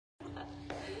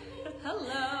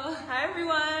Hello. Hi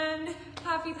everyone.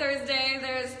 Happy Thursday.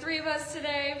 There's 3 of us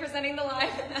today presenting the live.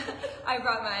 I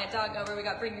brought my dog over. We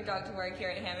got Bring Your Dog to Work here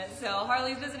at Hammett. So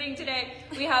Harley's visiting today.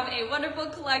 We have a wonderful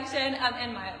collection,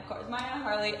 and Maya, of course, Maya,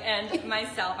 Harley, and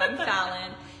myself. I'm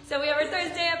Fallon. So we have our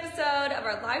Thursday episode of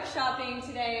our live shopping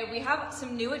today. We have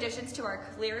some new additions to our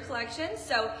clear collection.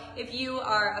 So if you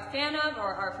are a fan of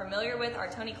or are familiar with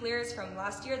our Tony Clears from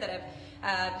last year that have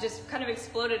just kind of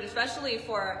exploded, especially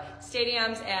for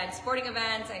stadiums and sporting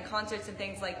events and concerts and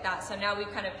things like that. So now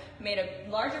we've kind of made a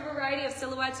larger variety of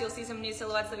silhouettes. You'll see some new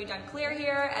silhouettes that we've done clear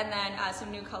here, and then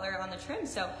some new color on the trim.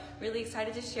 So really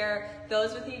excited to share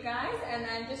those with you guys, and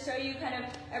then just show you kind of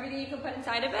everything you can put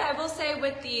inside of it. I will say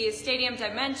with the stadium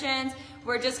dimensions,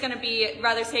 we're just going to be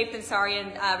rather safe than sorry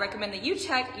and recommend that you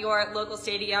check your local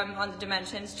stadium on the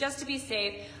dimensions just to be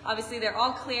safe. Obviously they're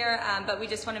all clear, but we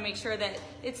just want to make sure that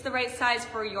it's the right size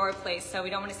for your place. So we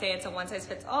don't want to say it's a one size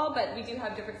fits all, but we do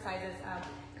have different sizes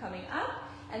coming up.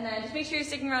 And then just make sure you're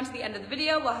sticking around to the end of the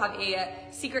video. We'll have a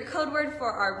secret code word for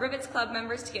our Rivets Club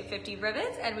members to get 50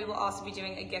 rivets, and we will also be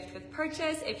doing a gift with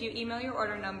purchase if you email your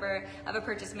order number of a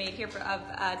purchase made here of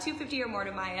 $250 or more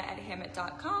to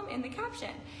Maya@hammett.com in the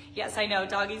caption. Yes, I know,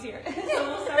 doggy's here. So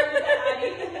we'll start with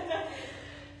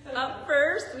Addie. Up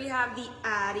first, we have the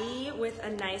Addie with a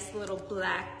nice little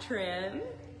black trim.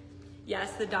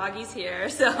 Yes, the doggy's here.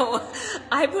 So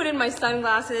I put in my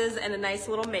sunglasses and a nice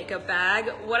little makeup bag.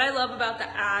 What I love about the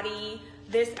Addie,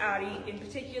 this Addie in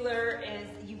particular, is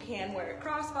you can wear it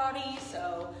crossbody.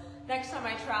 So next time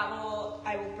I travel,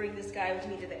 I will bring this guy with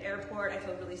me to the airport. I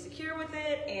feel really secure with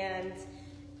it, and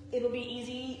it'll be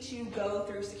easy to go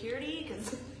through security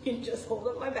because you can just hold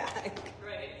up my bag.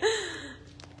 Right.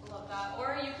 Love that.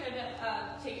 Or you could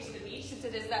take it to the beach since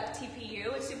it is that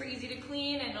TPU. It's super easy to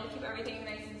clean and it'll keep everything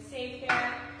nice and safe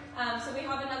here. So we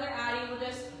have another Addie. We'll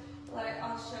just let it,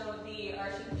 I'll show the, or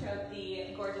she can show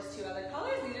the gorgeous 2 other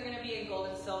colors. These are going to be in gold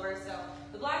and silver. So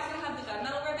the black's going to have the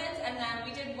gunmetal ribbons, and then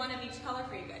we did one of each color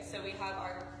for you guys. So we have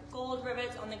our gold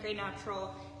rivets on the Gray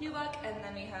Natural Nubuck, and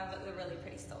then we have the really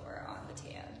pretty silver on the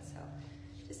tan. So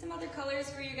just some other colors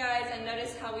for you guys, and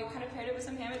notice how we've kind of paired it with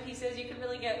some Hammett pieces. You can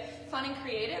really get fun and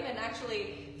creative and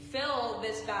actually fill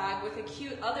this bag with a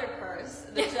cute other purse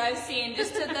that I've seen,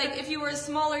 just to, like, if you were a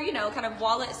smaller, you know, kind of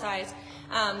wallet size,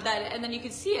 and then you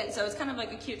could see it. So it's kind of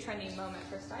like a cute trending moment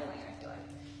for styling, I feel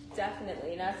like.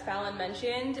 Definitely, and as Fallon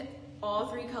mentioned, all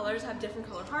 3 colors have different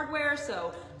color hardware.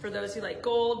 So for those who like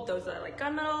gold, those that like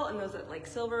gunmetal, and those that like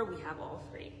silver, we have all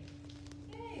 3.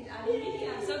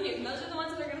 Yeah, so cute. And those are the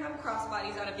ones that are going to have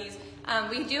crossbodies out of these.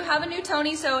 We do have a new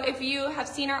Tony, so if you have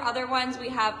seen our other ones, we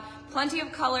have plenty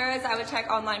of colors. I would check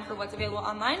online for what's available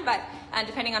online, but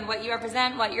depending on what you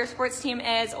represent, what your sports team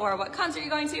is, or what concert you're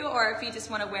going to, or if you just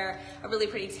want to wear a really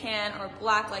pretty tan or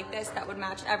black like this that would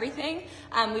match everything,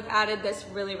 we've added this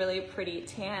really, really pretty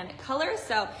tan color.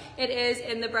 So it is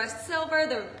in the brushed silver,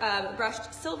 the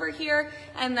brushed silver here,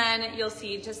 and then you'll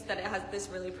see just that it has this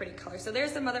really pretty color. So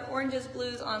there's some other oranges,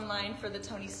 blues online for the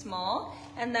Tony Small,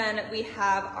 and then we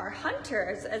have our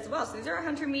Hunters as well. So these are our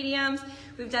Hunter mediums.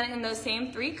 We've done it in those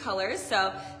same 3 colors.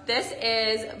 So this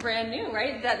is brand new,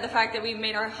 right? The fact that we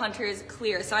made our Hunters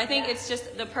clear. So I think it's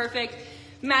just the perfect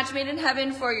match made in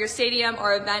heaven for your stadium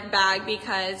or event bag,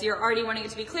 because you're already wanting it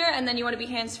to be clear, and then you want to be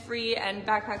hands-free, and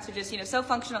backpacks are just, you know, so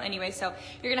functional anyway. So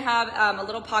you're going to have a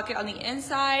little pocket on the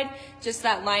inside, just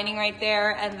that lining right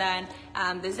there, and then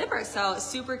the zipper. So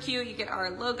super cute. You get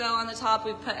our logo on the top.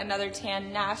 We put another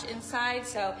tan Nash inside.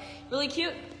 So really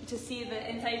cute to see the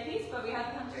inside piece, but we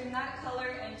have the Hunter in that color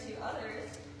and 2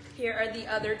 others. Here are the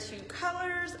other 2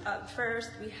 colors. Up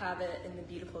first, we have it in the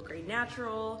beautiful Gray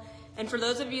Natural. And for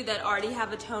those of you that already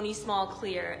have a Tony Small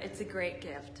Clear, it's a great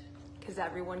gift because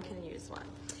everyone can use one.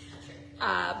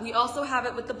 We also have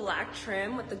it with the black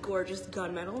trim with the gorgeous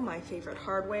gunmetal, my favorite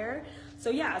hardware. So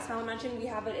yeah, as Fallon mentioned, we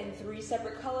have it in 3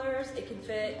 separate colors. It can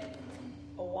fit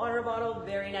a water bottle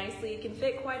very nicely. It can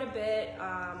fit quite a bit,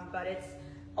 but it's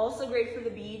also great for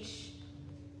the beach.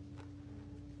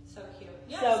 So cute.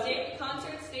 Yeah,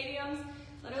 concerts, stadiums,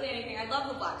 literally anything. I love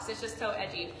the blacks. It's just so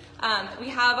edgy. We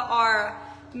have our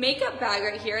makeup bag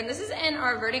right here, and this is in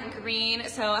our Verdant Green.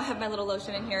 So I have my little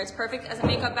lotion in here. It's perfect as a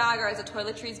makeup bag or as a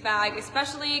toiletries bag,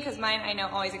 especially because mine, I know,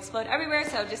 always explode everywhere.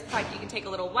 So just the fact that you can take a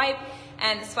little wipe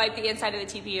and swipe the inside of the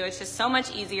TPU, it's just so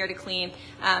much easier to clean.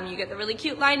 You get the really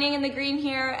cute lining in the green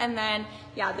here, and then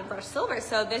yeah, the brushed silver.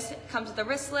 So this comes with a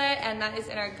wristlet, and that is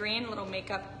in our green little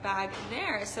makeup bag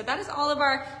there. So that is all of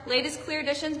our latest clear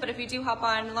additions, but if you do hop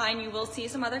online, you will see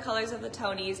some other colors of the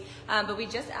Tonys. But we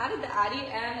just added the Addie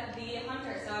and the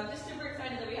Hunter. So I'm just super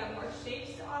excited that we have more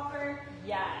shapes to offer.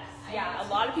 Yes. Yeah, a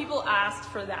lot of people asked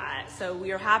for that, so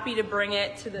we are happy to bring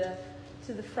it to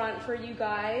the front for you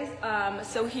guys.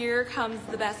 So here comes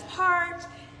the best part,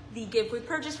 the gift with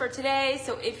purchase for today.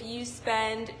 So if you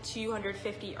spend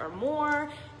 $250 or more,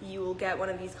 you will get one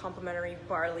of these complimentary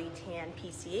barley tan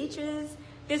PCHs.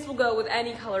 This will go with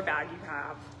any color bag you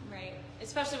have. Right,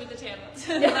 especially with the tan ones.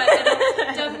 But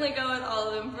it'll definitely go with all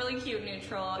of them. Really cute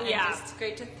neutral, and just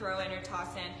great to throw in or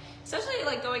toss in. Especially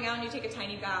like going out and you take a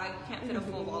tiny bag, you can't fit a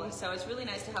full bottle, so it's really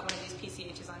nice to have one of these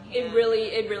PCHs on hand. It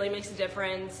really makes a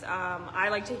difference. I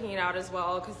like taking it out as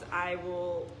well because I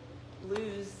will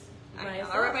lose my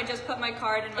or if I just put my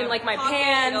card in my pocket,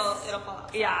 pants, it'll fall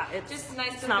out. So yeah, it's just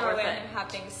nice to not throw worth in it. and have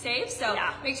things safe. So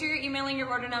make sure you're emailing your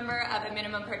order number of a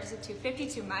minimum purchase of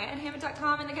 $250 to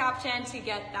maya@hammett.com in the caption to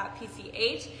get that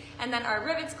PCH. And then our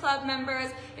Rivets Club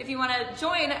members, if you want to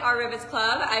join our Rivets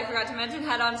Club, I forgot to mention,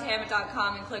 head on to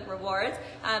hammett.com and click rewards.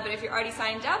 But if you're already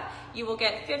signed up, you will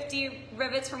get 50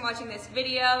 rivets from watching this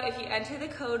video if you enter the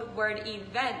code word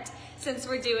EVENT. Since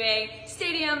we're doing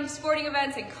stadium sporting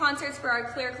events and concerts for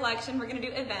our clear collection, we're going to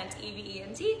do event,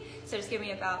 E-V-E-N-T. So just give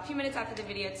me about a few minutes after the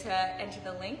video to enter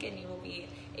the link and you will be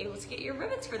able to get your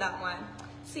rivets for that one.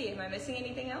 See, am I missing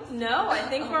anything else? No, I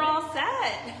think we're all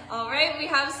set. All right, we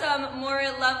have some more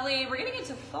lovely, we're getting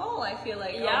into fall, I feel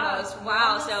like, almost.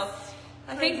 Wow, so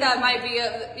I think that might be,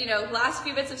 last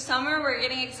few bits of summer. We're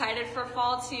getting excited for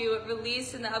fall to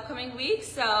release in the upcoming weeks.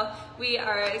 So we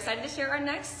are excited to share our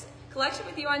next collection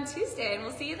with you on Tuesday, and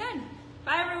we'll see you then.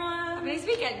 Bye, everyone. Have a nice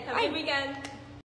weekend. Have a good weekend.